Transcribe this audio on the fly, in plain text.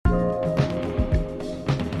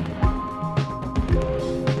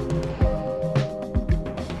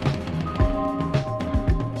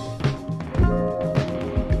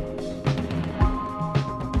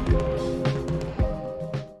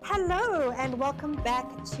welcome back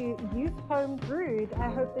to Youth Home Brewed. I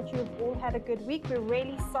hope that you've all had a good week. We're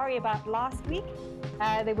really sorry about last week.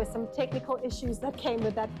 There were some technical issues that came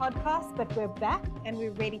with that podcast, but we're back and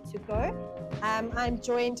we're ready to go. I'm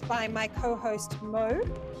joined by my co-host Mo.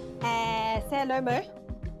 Say hello, Mo.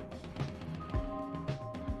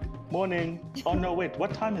 Morning. Oh no, wait,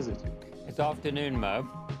 what time is it? It's afternoon, Mo.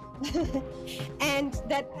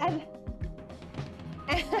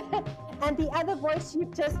 and the other voice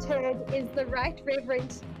you've just heard is the Right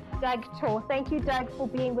Reverend Doug Tor. Thank you, Doug, for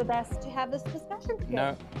being with us to have this discussion today.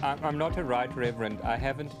 No, I'm not a Right Reverend. I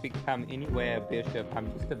haven't become anywhere a bishop.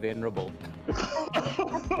 I'm just a venerable.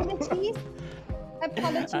 Apologies.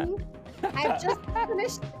 I've just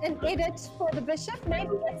finished an edit for the bishop.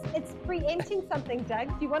 Maybe it's preempting something, Doug.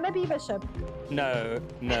 Do you want to be bishop? No,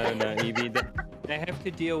 Evie. They have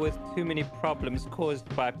to deal with too many problems caused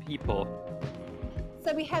by people.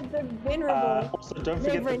 So we have the venerable. Also, don't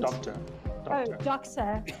forget Reverend. the doctor. Oh,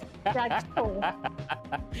 Doctor Doug Tor.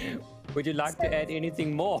 Would you like to add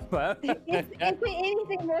anything more, Mo? Is there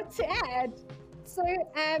anything more to add? So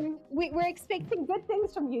we're expecting good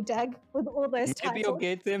things from you, Doug, with all those titles. Maybe you'll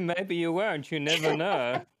get them, maybe you won't. You never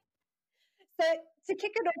know. So to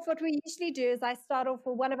kick it off, what we usually do is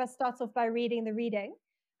one of us starts off by reading the reading.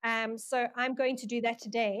 So I'm going to do that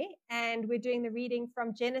today, and we're doing the reading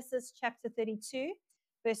from Genesis chapter 32,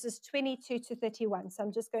 verses 22 to 31. So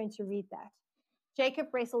I'm just going to read that. Jacob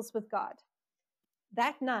wrestles with God.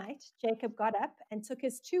 That night, Jacob got up and took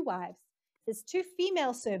his 2 wives, his 2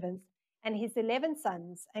 female servants, and his 11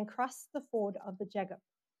 sons, and crossed the ford of the Jabbok.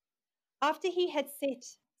 After he had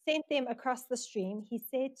sent them across the stream, he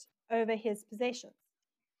set over his possessions.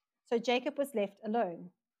 So Jacob was left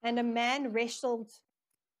alone, and a man wrestled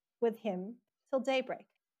with him till daybreak.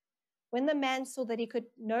 When the man saw that he could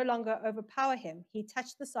no longer overpower him, he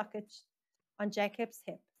touched the socket on Jacob's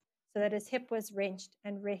hip, so that his hip was wrenched,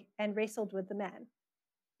 and wrestled with the man.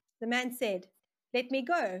 The man said, "Let me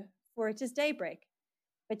go, for it is daybreak."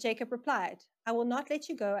 But Jacob replied, "I will not let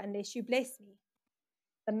you go unless you bless me."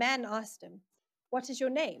 The man asked him, "What is your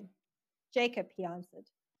name?" "Jacob," he answered.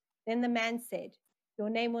 Then the man said, "Your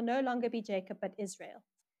name will no longer be Jacob, but Israel,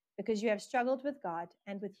 because you have struggled with God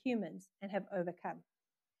and with humans and have overcome."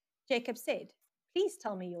 Jacob said, "Please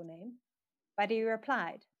tell me your name." But he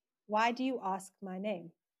replied, "Why do you ask my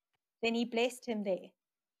name?" Then he blessed him there.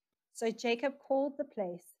 So Jacob called the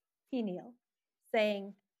place Peniel,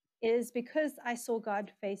 saying, "It is because I saw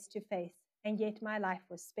God face to face, and yet my life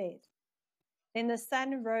was spared." Then the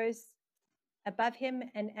sun rose above him,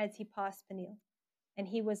 and as he passed Peniel, and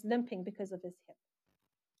he was limping because of his hip.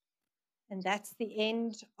 And that's the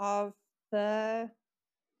end of the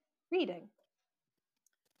reading.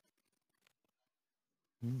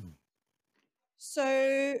 So,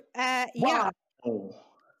 yeah. Wow.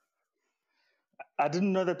 I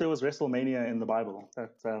didn't know that there was WrestleMania in the Bible.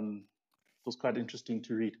 That was quite interesting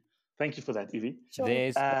to read. Thank you for that, Evie. Sure.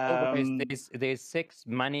 There's sex,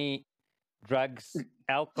 money, drugs,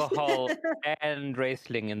 alcohol, and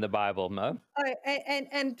wrestling in the Bible, Mo. Oh,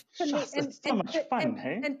 and It's so much fun,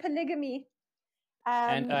 hey? And polygamy.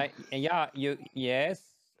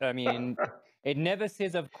 Yes. I mean, it never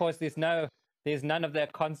says, of course, there's none of the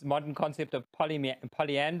modern concept of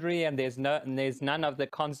polyandry, and there's none of the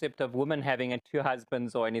concept of women having 2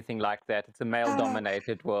 husbands or anything like that. It's a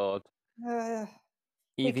male-dominated world.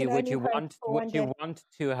 Evie, would you want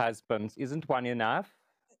 2 husbands? Isn't one enough?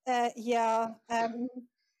 Yeah.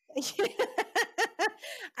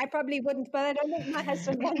 I probably wouldn't, but I don't think my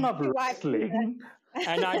husband wants 2 wives.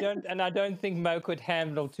 And I don't think Mo could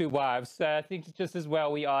handle 2 wives. So I think it's just as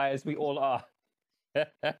well we are as we all are.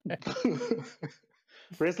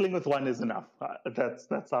 Wrestling with 1 is enough.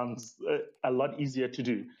 That sounds a lot easier to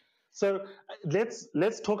do. So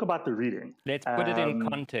let's talk about the reading. Let's put it in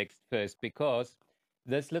context first, because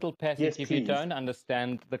this little passage, if you don't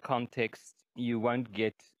understand the context, you won't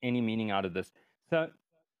get any meaning out of this. So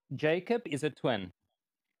Jacob is a twin.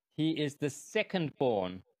 He is the second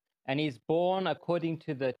born, and he's born, according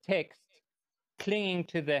to the text, clinging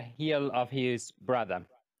to the heel of his brother.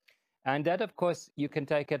 And that, of course, you can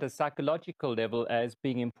take at a psychological level as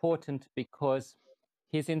being important, because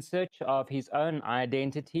he's in search of his own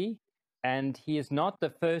identity, and he is not the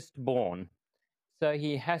firstborn. So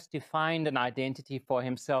he has to find an identity for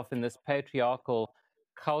himself in this patriarchal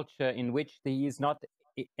culture in which he is not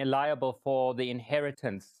liable for the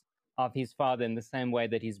inheritance of his father in the same way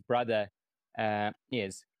that his brother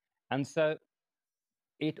is. And so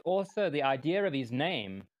the idea of his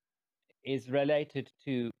name is related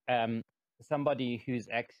to somebody who's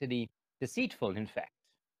actually deceitful, in fact,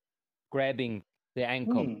 grabbing the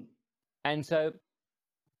ankle. And so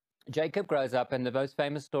Jacob grows up, and the most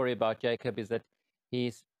famous story about Jacob is that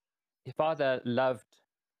his father loved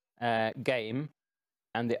game,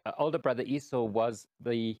 and the older brother Esau was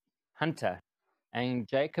the hunter, and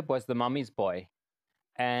Jacob was the mommy's boy.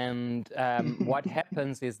 And what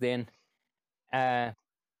happens is then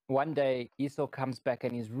one day Esau comes back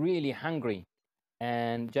and he's really hungry,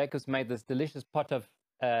 and Jacob's made this delicious pot of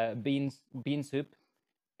bean soup,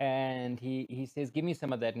 and he says, "Give me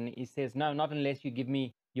some of that." And he says, "No, not unless you give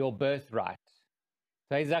me your birthright."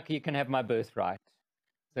 So he's like, "You can have my birthright."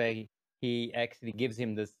 So he actually gives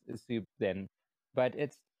him this soup then, but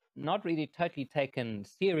it's not really totally taken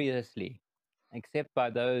seriously, except by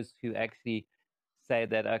those who actually say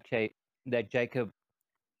that that Jacob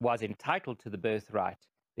was entitled to the birthright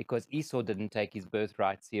because Esau didn't take his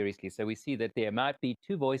birthright seriously. So we see that there might be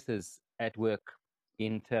two voices at work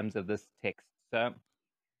in terms of this text. So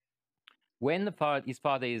when his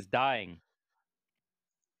father is dying,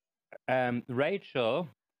 Rachel,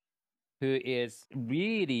 who is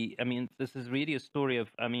really, I mean, this is really a story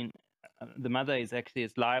of, I mean, the mother is actually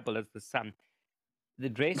as liable as the son. They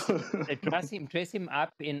dress him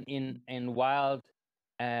up in wild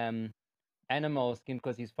animal skin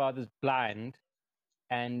because his father's blind,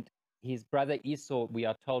 and his brother Esau, we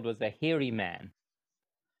are told, was a hairy man.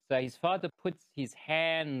 So his father puts his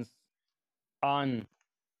hands on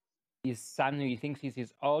his son, who he thinks is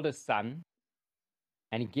his oldest son,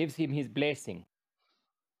 and he gives him his blessing.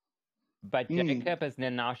 But Jacob has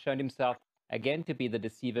then now shown himself again to be the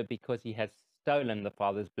deceiver because he has stolen the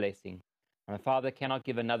father's blessing. And the father cannot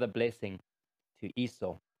give another blessing to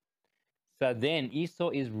Esau. So then Esau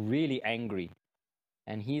is really angry,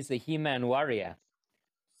 and he's a He-Man warrior.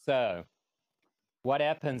 So what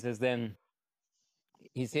happens is then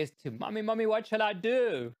he says to Mommy, Mommy, what shall I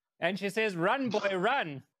do? And she says, Run, boy,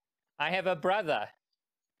 run. I have a brother.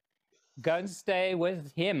 Go and stay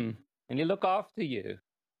with him, and he'll look after you.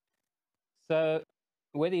 So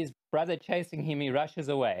with his brother chasing him, he rushes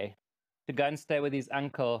away to go and stay with his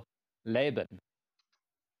uncle Laban.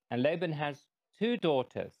 And Laban has 2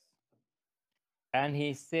 daughters. And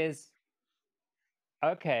he says,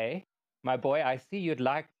 okay, my boy, I see you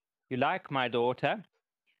like my daughter,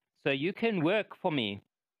 so you can work for me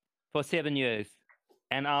for 7 years,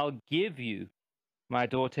 and I'll give you my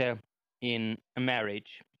daughter in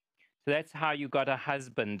marriage. So that's how you got a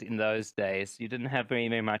husband in those days. You didn't have very,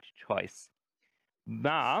 very much choice.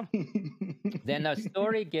 Now, then the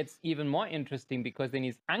story gets even more interesting because then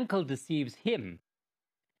his uncle deceives him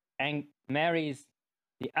and marries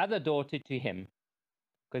the other daughter to him.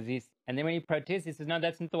 And then when he protests, he says, no,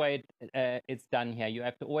 that's not the way it's done here. You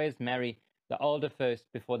have to always marry the older first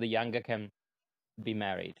before the younger can be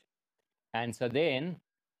married. And so then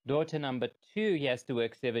daughter number 2, he has to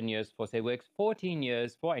work 7 years for. So he works 14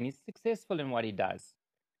 years for, and he's successful in what he does.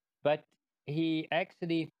 But he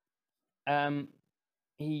actually,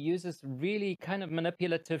 he uses really kind of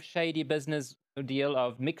manipulative, shady business deal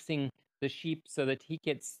of mixing the sheep so that he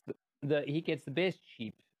gets the best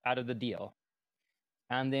sheep out of the deal.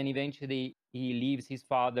 And then eventually he leaves his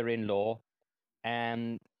father-in-law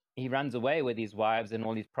and he runs away with his wives and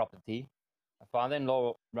all his property. The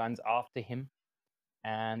father-in-law runs after him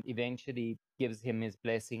and eventually gives him his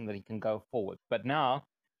blessing that he can go forward. But now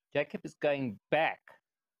Jacob is going back,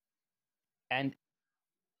 and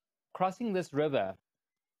crossing this river,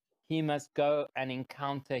 he must go and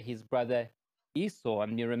encounter his brother Esau.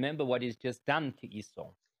 And you remember what he's just done to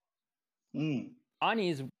Esau.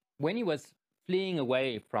 When he was fleeing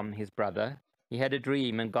away from his brother, he had a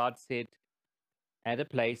dream, and God said, at a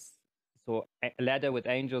place, saw a ladder with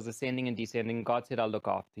angels ascending and descending. God said, I'll look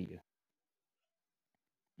after you.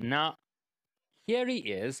 Now, here he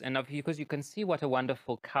is, and because you can see what a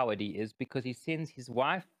wonderful coward he is, because he sends his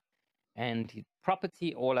wife and his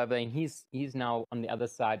property all over, and he's now on the other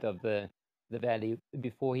side of the valley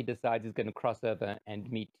before he decides he's going to cross over and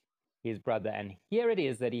meet his brother. And here it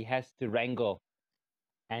is that he has to wrangle,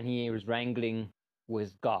 and he is wrangling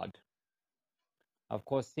with God. Of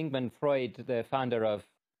course, Sigmund Freud, the founder of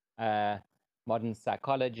modern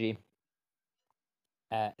psychology,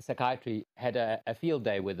 psychiatry, had a field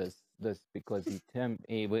day with this because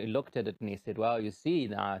he looked at it and he said, well, you see,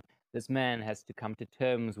 now this man has to come to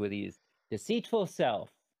terms with his deceitful self.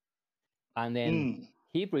 And then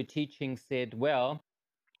Hebrew teaching said, well,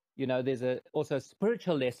 you know, there's also a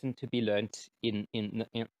spiritual lesson to be learned in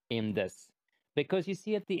this. Because you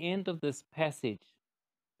see at the end of this passage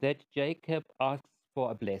that Jacob asks for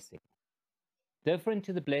a blessing. Different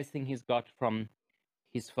to the blessing he's got from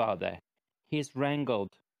his father. He's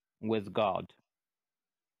wrangled with God.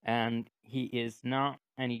 And he is now,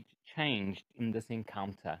 and he changed in this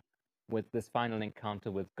encounter with this final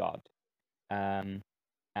encounter with God, and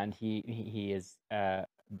he is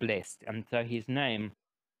blessed, and so his name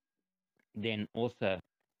then also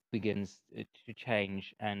begins to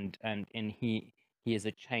change, and he is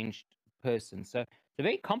a changed person. So it's a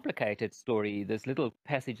very complicated story. This little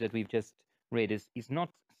passage that we've just read is not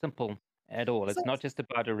simple at all. It's not just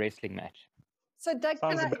about a wrestling match. So Doug,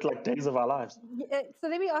 sounds a bit like Days of Our Lives. So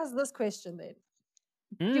let me ask this question then.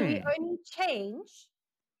 Do we only change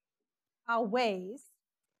our ways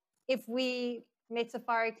if we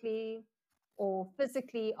metaphorically or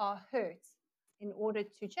physically are hurt in order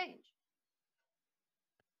to change?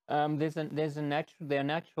 There are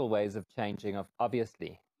natural ways of changing,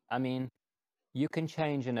 obviously. I mean, you can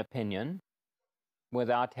change an opinion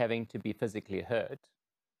without having to be physically hurt.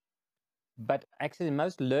 But actually,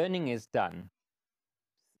 most learning is done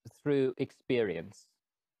through experience.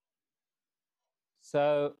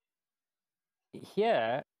 So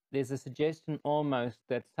here, there's a suggestion almost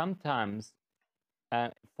that sometimes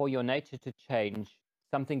for your nature to change,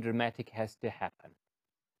 something dramatic has to happen.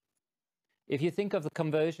 If you think of the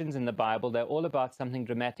conversions in the Bible, they're all about something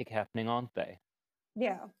dramatic happening, aren't they?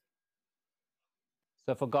 Yeah.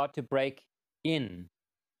 So for God to break in,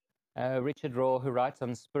 Richard Rohr, who writes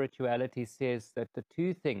on spirituality, says that the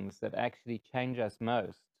two things that actually change us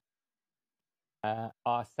most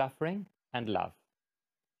are suffering and love.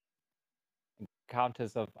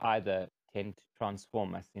 Encounters of either tend to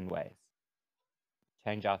transform us in ways,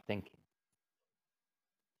 change our thinking.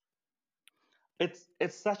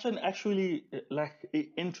 It's such an actually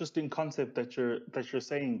interesting concept that you're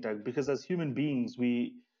saying, Doug, because as human beings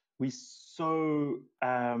we so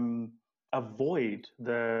avoid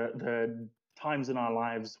the times in our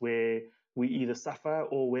lives where we either suffer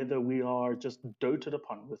or whether we are just doted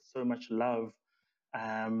upon with so much love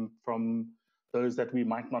from those that we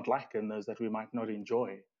might not like and those that we might not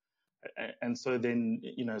enjoy. And so then,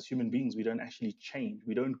 as human beings, we don't actually change.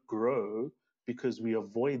 We don't grow because we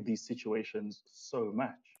avoid these situations so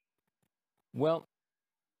much. Well,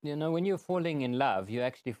 when you're falling in love, you're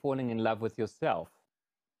actually falling in love with yourself.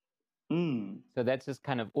 So that's just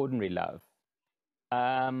kind of ordinary love.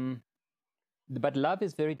 But love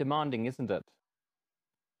is very demanding, isn't it?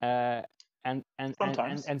 And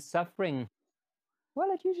suffering,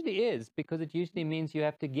 well, it usually is, because it usually means you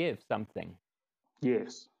have to give something.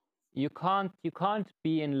 Yes. You can't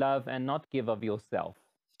be in love and not give of yourself.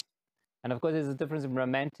 And of course, there's a difference in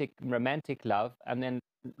romantic love, and then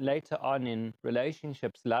later on in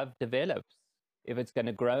relationships, love develops if it's going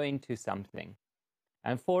to grow into something.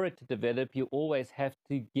 And for it to develop, you always have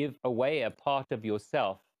to give away a part of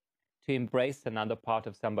yourself to embrace another part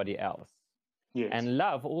of somebody else. Yes. And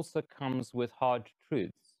love also comes with hard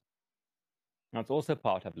truths. That's also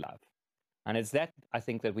part of love. And it's that, I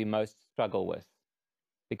think, that we most struggle with.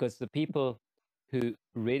 Because the people who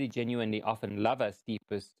really genuinely often love us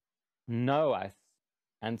deepest know us,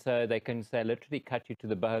 and so they can say literally cut you to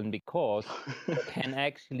the bone, because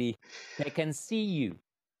they can see you.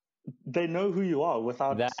 They know who you are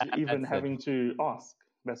without even having to ask.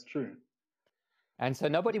 That's true. And so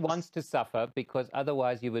nobody wants to suffer, because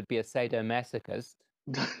otherwise you would be a sadomasochist.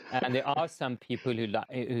 And there are some people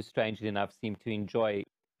who strangely enough seem to enjoy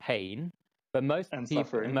pain, but most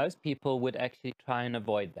people would actually try and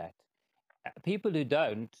avoid that. People who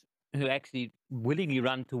don't, who actually willingly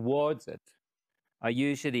run towards it, are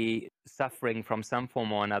usually suffering from some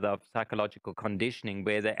form or another of psychological conditioning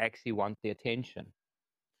where they actually want the attention.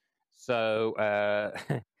 So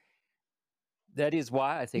that is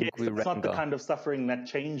why I think it's not the kind of suffering that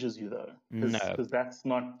changes you, though. Because that's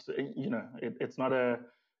not, it's not a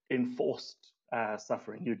enforced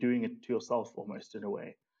suffering. You're doing it to yourself almost, in a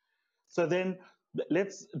way. So then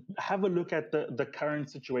let's have a look at the current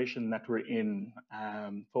situation that we're in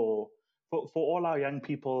for all our young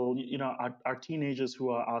people, our teenagers who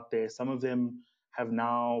are out there. Some of them have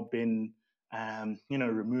now been,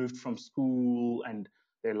 removed from school and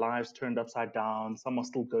their lives turned upside down. Some are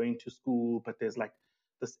still going to school, but there's like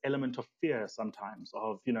this element of fear sometimes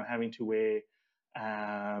of, having to wear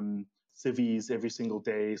civvies every single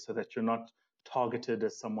day so that you're not targeted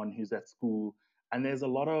as someone who's at school. And there's a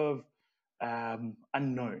lot of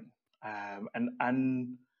unknown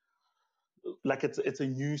and like it's a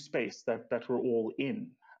new space that we're all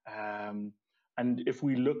in. And if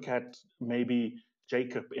we look at maybe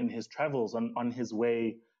Jacob in his travels on his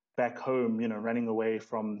way back home, running away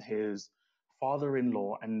from his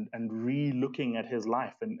father-in-law and re-looking at his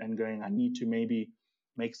life and going, I need to maybe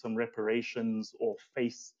make some reparations or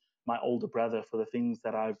face my older brother for the things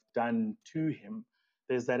that I've done to him.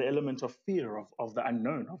 There's that element of fear of the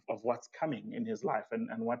unknown, of what's coming in his life and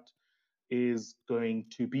what is going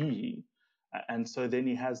to be. And so then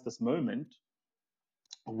he has this moment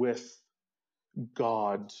with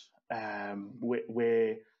God,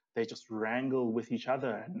 where they just wrangle with each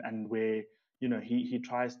other, and where, you know, he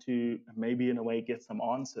tries to maybe in a way get some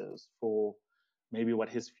answers for maybe what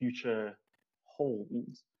his future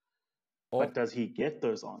holds. But does he get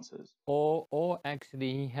those answers? Or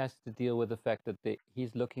actually he has to deal with the fact that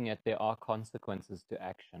he's looking at there are consequences to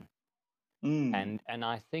action. And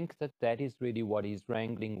I think that is really what he's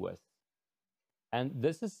wrangling with. And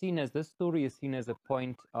this story is seen as a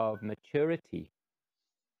point of maturity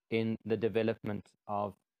in the development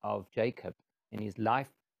of Jacob in his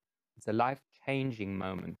life. It's a life-changing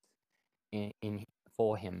moment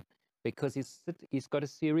for him, because he's got to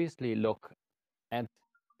seriously look at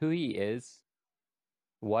who he is,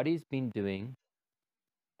 what he's been doing,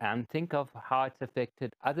 and think of how it's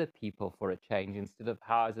affected other people for a change, instead of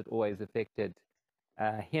how has it always affected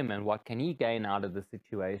him, and what can he gain out of the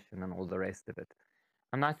situation and all the rest of it.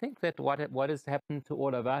 And I think that what has happened to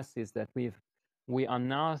all of us is that we are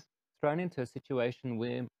now thrown into a situation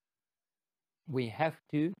where we have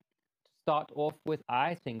to start off with,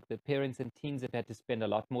 I think the parents and teens have had to spend a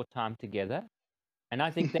lot more time together. And I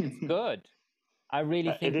think that's good. I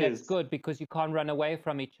really think that's good, because you can't run away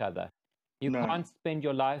from each other. You can't spend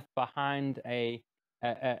your life behind a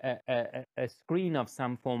screen of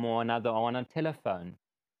some form or another, or on a telephone.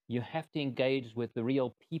 You have to engage with the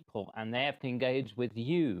real people, and they have to engage with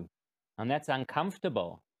you. And that's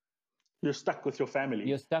uncomfortable. You're stuck with your family.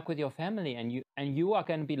 You're stuck with your family, and you are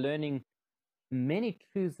going to be learning many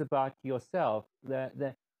truths about yourself.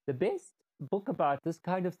 The best book about this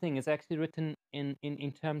kind of thing is actually written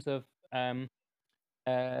in terms of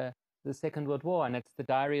the Second World War, and it's the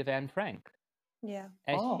Diary of Anne Frank. Yeah.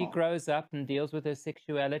 As she grows up and deals with her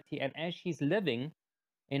sexuality, and as she's living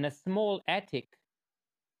in a small attic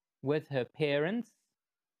with her parents,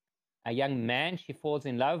 a young man she falls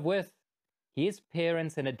in love with, his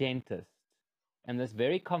parents, and a dentist, in this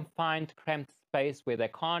very confined, cramped space where they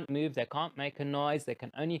can't move, they can't make a noise, they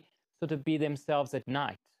can only sort of be themselves at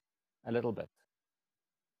night a little bit.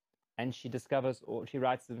 And she discovers, or she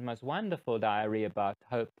writes the most wonderful diary about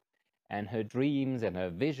hope and her dreams and her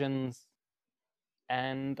visions.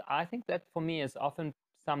 And I think that for me is often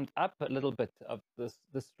summed up a little bit of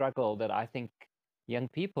the struggle that I think young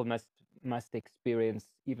people must experience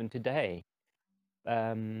even today.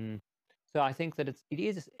 So I think that it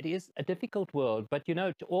is a difficult world, but you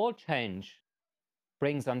know, all change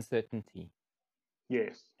brings uncertainty.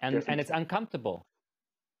 Yes, and it's uncomfortable.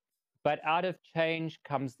 But out of change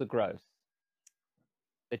comes the growth.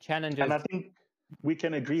 The challenges. And I think we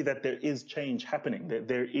can agree that there is change happening. That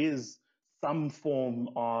there is some form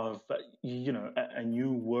of, you know, a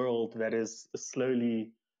new world that is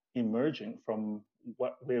slowly emerging from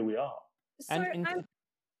where we are. So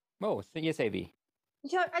so yes, Avi.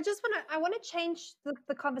 Yeah, I want to change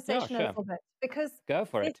the conversation a little bit, because go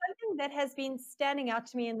for there's something that has been standing out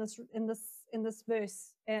to me in this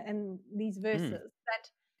verse and these verses that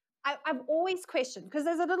I've always questioned, because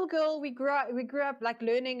as a little girl we grew up like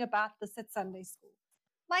learning about this at Sunday school.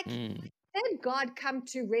 Like, did God come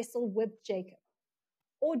to wrestle with Jacob,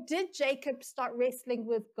 or did Jacob start wrestling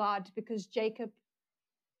with God because Jacob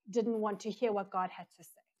didn't want to hear what God had to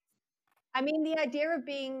say? I mean, the idea of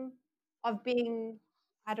being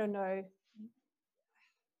I don't know,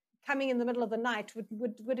 coming in the middle of the night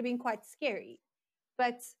would have been quite scary.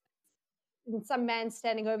 But some man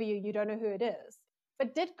standing over you, you don't know who it is.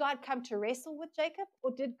 But did God come to wrestle with Jacob,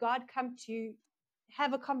 or did God come to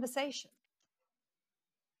have a conversation?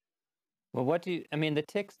 Well, the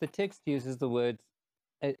text uses the words,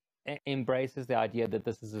 embraces the idea that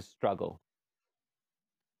this is a struggle.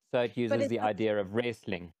 So it uses the idea of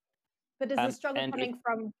wrestling. But is the struggle coming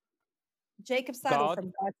from Jacob's side or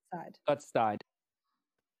from God's side? God's side.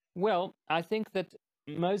 Well, I think that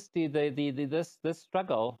mostly this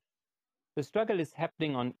struggle, the struggle is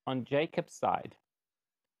happening on Jacob's side.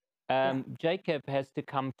 Jacob has to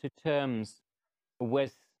come to terms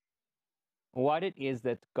with what it is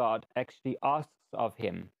that God actually asks of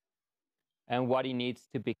him and what he needs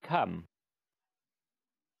to become.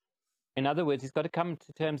 In other words, he's got to come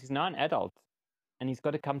to terms. He's now an adult, and he's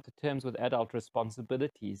got to come to terms with adult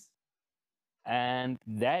responsibilities. And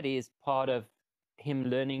that is part of him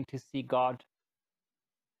learning to see God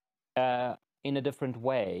in a different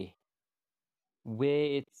way, where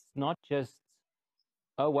it's not just,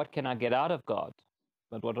 oh, what can I get out of God?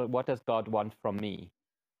 But what does God want from me?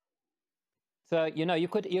 So, you know, you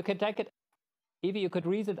could take it, Evie, you could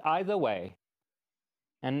read it either way.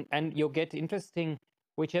 And you'll get interesting,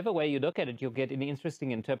 whichever way you look at it, you'll get an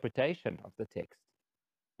interesting interpretation of the text.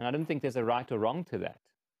 And I don't think there's a right or wrong to that.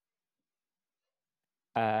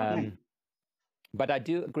 But I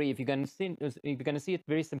do agree, if you're going to see it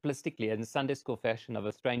very simplistically in Sunday school fashion of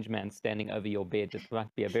a strange man standing over your bed, it might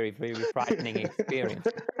be a very, very frightening experience.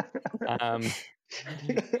 You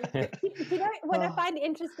know, what I find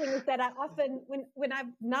interesting is that I often,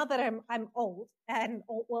 now that I'm old and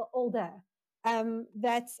older,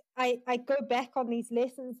 that I go back on these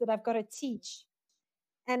lessons that I've got to teach,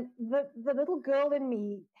 and the little girl in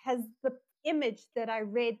me has the image that I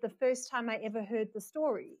read the first time I ever heard the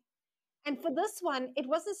story. And for this one, it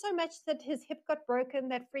wasn't so much that his hip got broken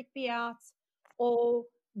that freaked me out, or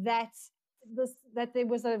that there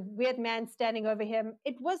was a weird man standing over him.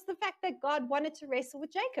 It was the fact that God wanted to wrestle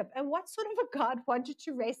with Jacob. And what sort of a God wanted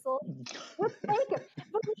to wrestle with Jacob?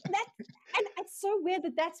 And it's so weird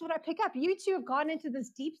that that's what I pick up. You two have gone into this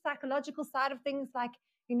deep psychological side of things, like,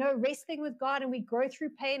 you know, wrestling with God, and we grow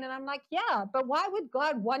through pain. And I'm like, yeah, but why would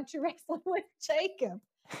God want to wrestle with Jacob?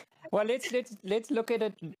 Well, let's look at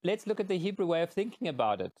it. Let's look at the Hebrew way of thinking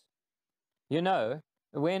about it. You know,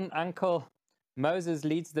 when Uncle Moses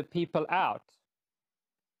leads the people out,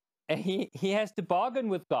 he has to bargain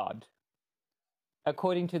with God,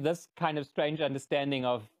 according to this kind of strange understanding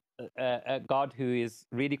of a God who is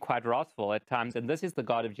really quite wrathful at times. And this is the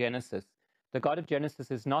God of Genesis. The God of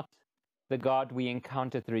Genesis is not the God we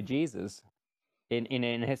encounter through Jesus.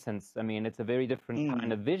 In essence, I mean, it's a very different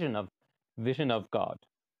kind of vision of God.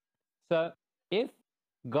 So if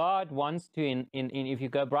God wants to, if you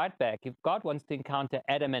go right back, if God wants to encounter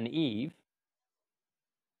Adam and Eve,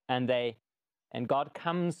 and God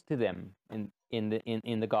comes to them in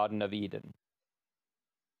the Garden of Eden,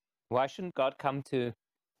 why shouldn't God come to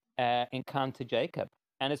encounter Jacob?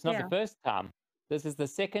 And it's not the first time. This is the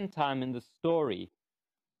second time in the story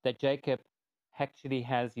that Jacob actually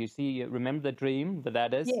has, remember the dream, the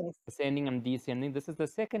ladders, ascending and descending. This is the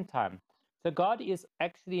second time. So God is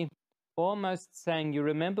actually almost saying, you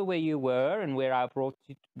remember where you were and where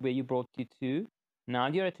you brought you to. Now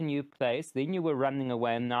you're at a new place. Then you were running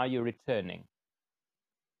away, and now you're returning.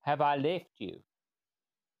 Have I left you?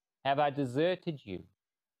 Have I deserted you?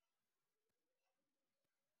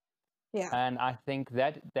 Yeah. And I think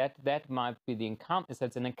that might be the encounter. So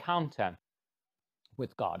it's an encounter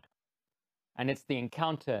with God. And it's the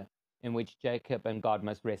encounter in which Jacob and God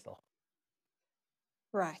must wrestle.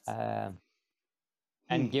 Right.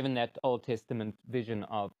 And given that Old Testament vision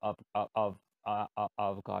of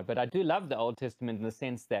God. But I do love the Old Testament in the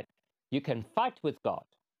sense that you can fight with God.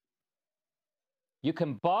 You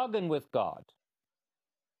can bargain with God.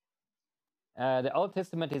 The Old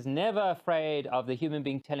Testament is never afraid of the human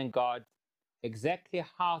being telling God exactly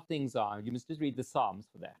how things are. You must just read the Psalms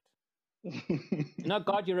for that. No,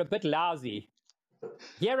 God, you're a bit lousy.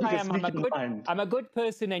 Here I am, I'm a good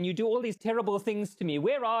person, and you do all these terrible things to me.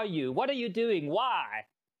 Where are you? What are you doing? Why?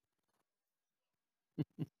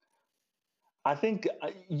 I think,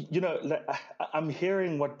 you know, I'm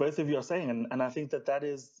hearing what both of you are saying, and I think that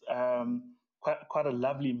is quite a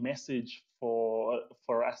lovely message for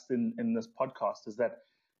us in this podcast, is that,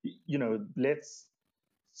 you know, let's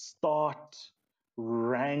start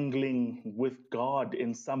wrangling with God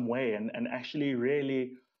in some way, and actually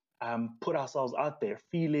really put ourselves out there,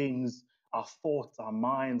 feelings, our thoughts, our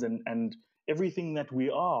minds, and everything that we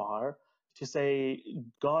are, to say,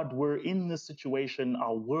 God, we're in this situation,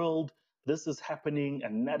 our world, this is happening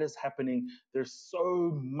and that is happening. There's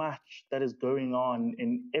so much that is going on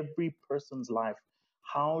in every person's life.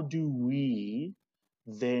 How do we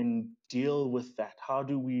then deal with that? How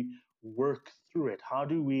do we work through it? How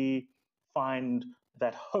do we find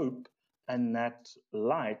that hope and that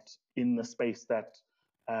light in the space that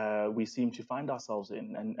we seem to find ourselves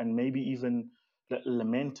in, and maybe even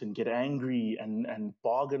lament and get angry and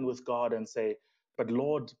bargain with God and say, but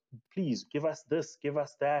Lord, please give us this, give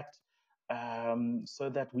us that, so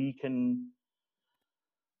that we can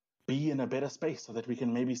be in a better space, so that we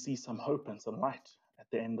can maybe see some hope and some light at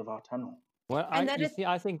the end of our tunnel. Well,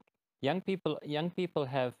 I think young people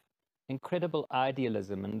have incredible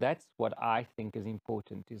idealism, and that's what I think is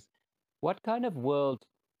important, is what kind of world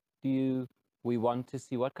do we want to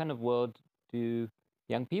see? What kind of world do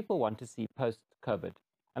young people want to see post-COVID?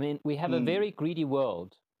 I mean, we have a very greedy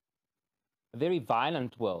world, a very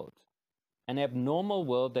violent world, an abnormal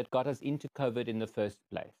world that got us into COVID in the first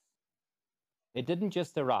place. It didn't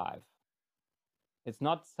just arrive. It's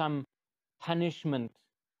not some punishment.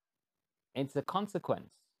 It's a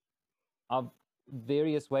consequence of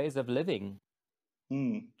various ways of living,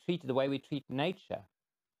 the way we treat nature,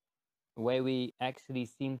 the way we actually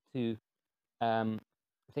seem to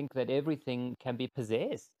think that everything can be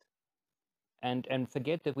possessed. and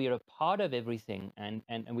forget that we are a part of everything, and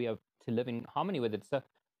we are to live in harmony with it. So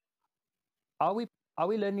are we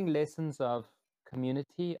learning lessons of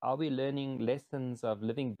community? Are we learning lessons of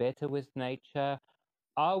living better with nature?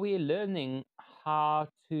 Are we learning how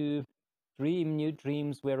to dream new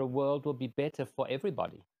dreams where a world will be better for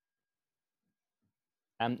everybody?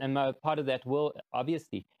 And part of that will,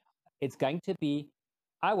 obviously, it's going to be,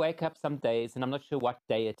 I wake up some days and I'm not sure what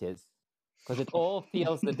day it is, because it all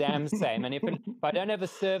feels the damn same. And if I don't have a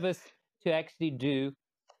service to actually do,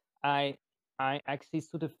 I actually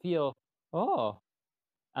sort of feel, oh,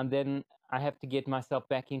 and then I have to get myself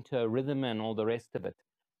back into a rhythm and all the rest of it.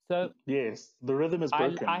 So yes, the rhythm is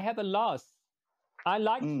broken. I have a loss. I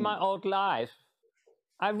liked my old life.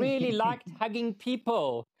 I really liked hugging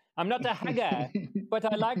people. I'm not a hugger, but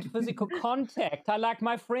I liked physical contact. I like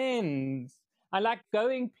my friends. I like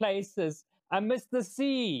going places. I miss the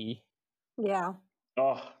sea. Yeah.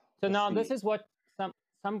 Oh, so now sea. This is what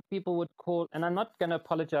some people would call, and I'm not going to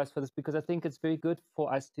apologize for this because I think it's very good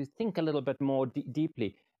for us to think a little bit more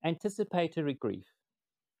deeply, anticipatory grief.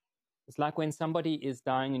 It's like when somebody is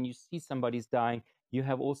dying and you see somebody's dying, you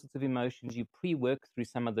have all sorts of emotions. You pre-work through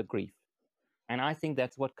some of the grief. And I think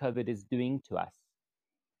that's what COVID is doing to us.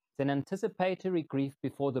 It's an anticipatory grief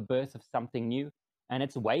before the birth of something new, and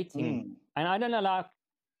it's waiting. And I don't know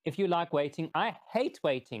if you like waiting. I hate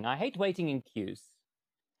waiting. I hate waiting in queues.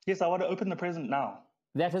 Yes, I want to open the present now.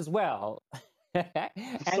 That as well. I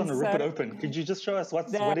just want to rip it open. Could you just show us what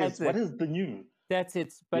is the new? That's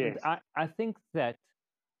it. But yes. I think that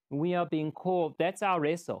we are being called, that's our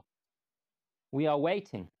wrestle. We are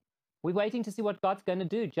waiting. We're waiting to see what God's going to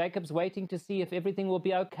do. Jacob's waiting to see if everything will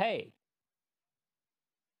be okay.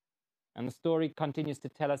 And the story continues to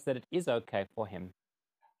tell us that it is okay for him.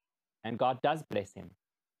 And God does bless him.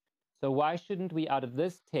 So why shouldn't we, out of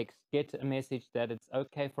this text, get a message that it's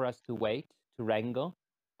okay for us to wait, to wrangle,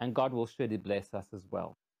 and God will surely bless us as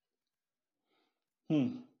well?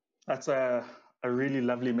 That's a really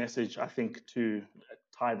lovely message, I think, to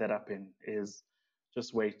tie that up in, is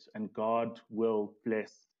just wait, and God will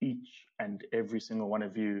bless each and every single one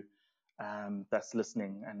of you that's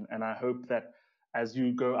listening. And I hope that as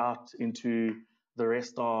you go out into the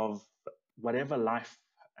rest of whatever life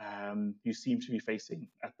you seem to be facing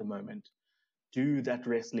at the moment, do that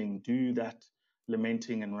wrestling, do that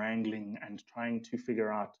lamenting and wrangling and trying to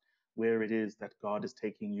figure out where it is that God is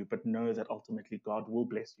taking you, but know that ultimately God will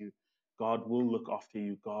bless you. God will look after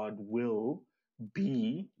you. God will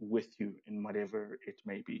be with you in whatever it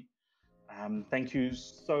may be. Thank you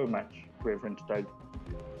so much, Reverend Doug,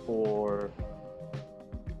 for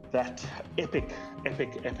that epic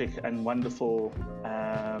and wonderful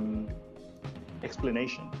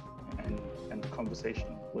explanation and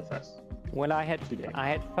conversation with us. Well, I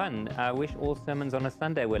had fun. I wish all sermons on a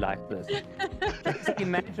Sunday were like this. Just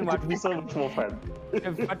imagine what it would be so much more fun.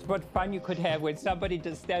 what fun you could have when somebody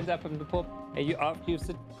just stands up and before after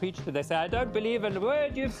you've preached to them, they say, "I don't believe in a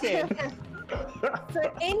word you've said."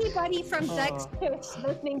 So anybody from Doug's church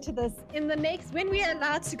listening to this, when we are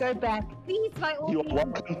allowed to go back, please by all means. You're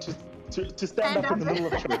welcome to stand up in the middle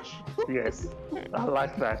of church. Yes, I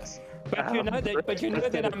like that. But you know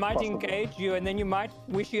that I might engage you, and then you might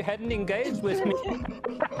wish you hadn't engaged with me.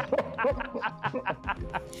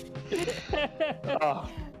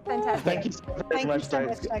 Fantastic. Thank you so very much,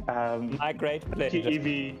 Doug. My great pleasure. Thank you,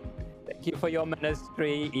 Evie. Thank you for your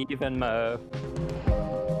ministry, Eve and Mo.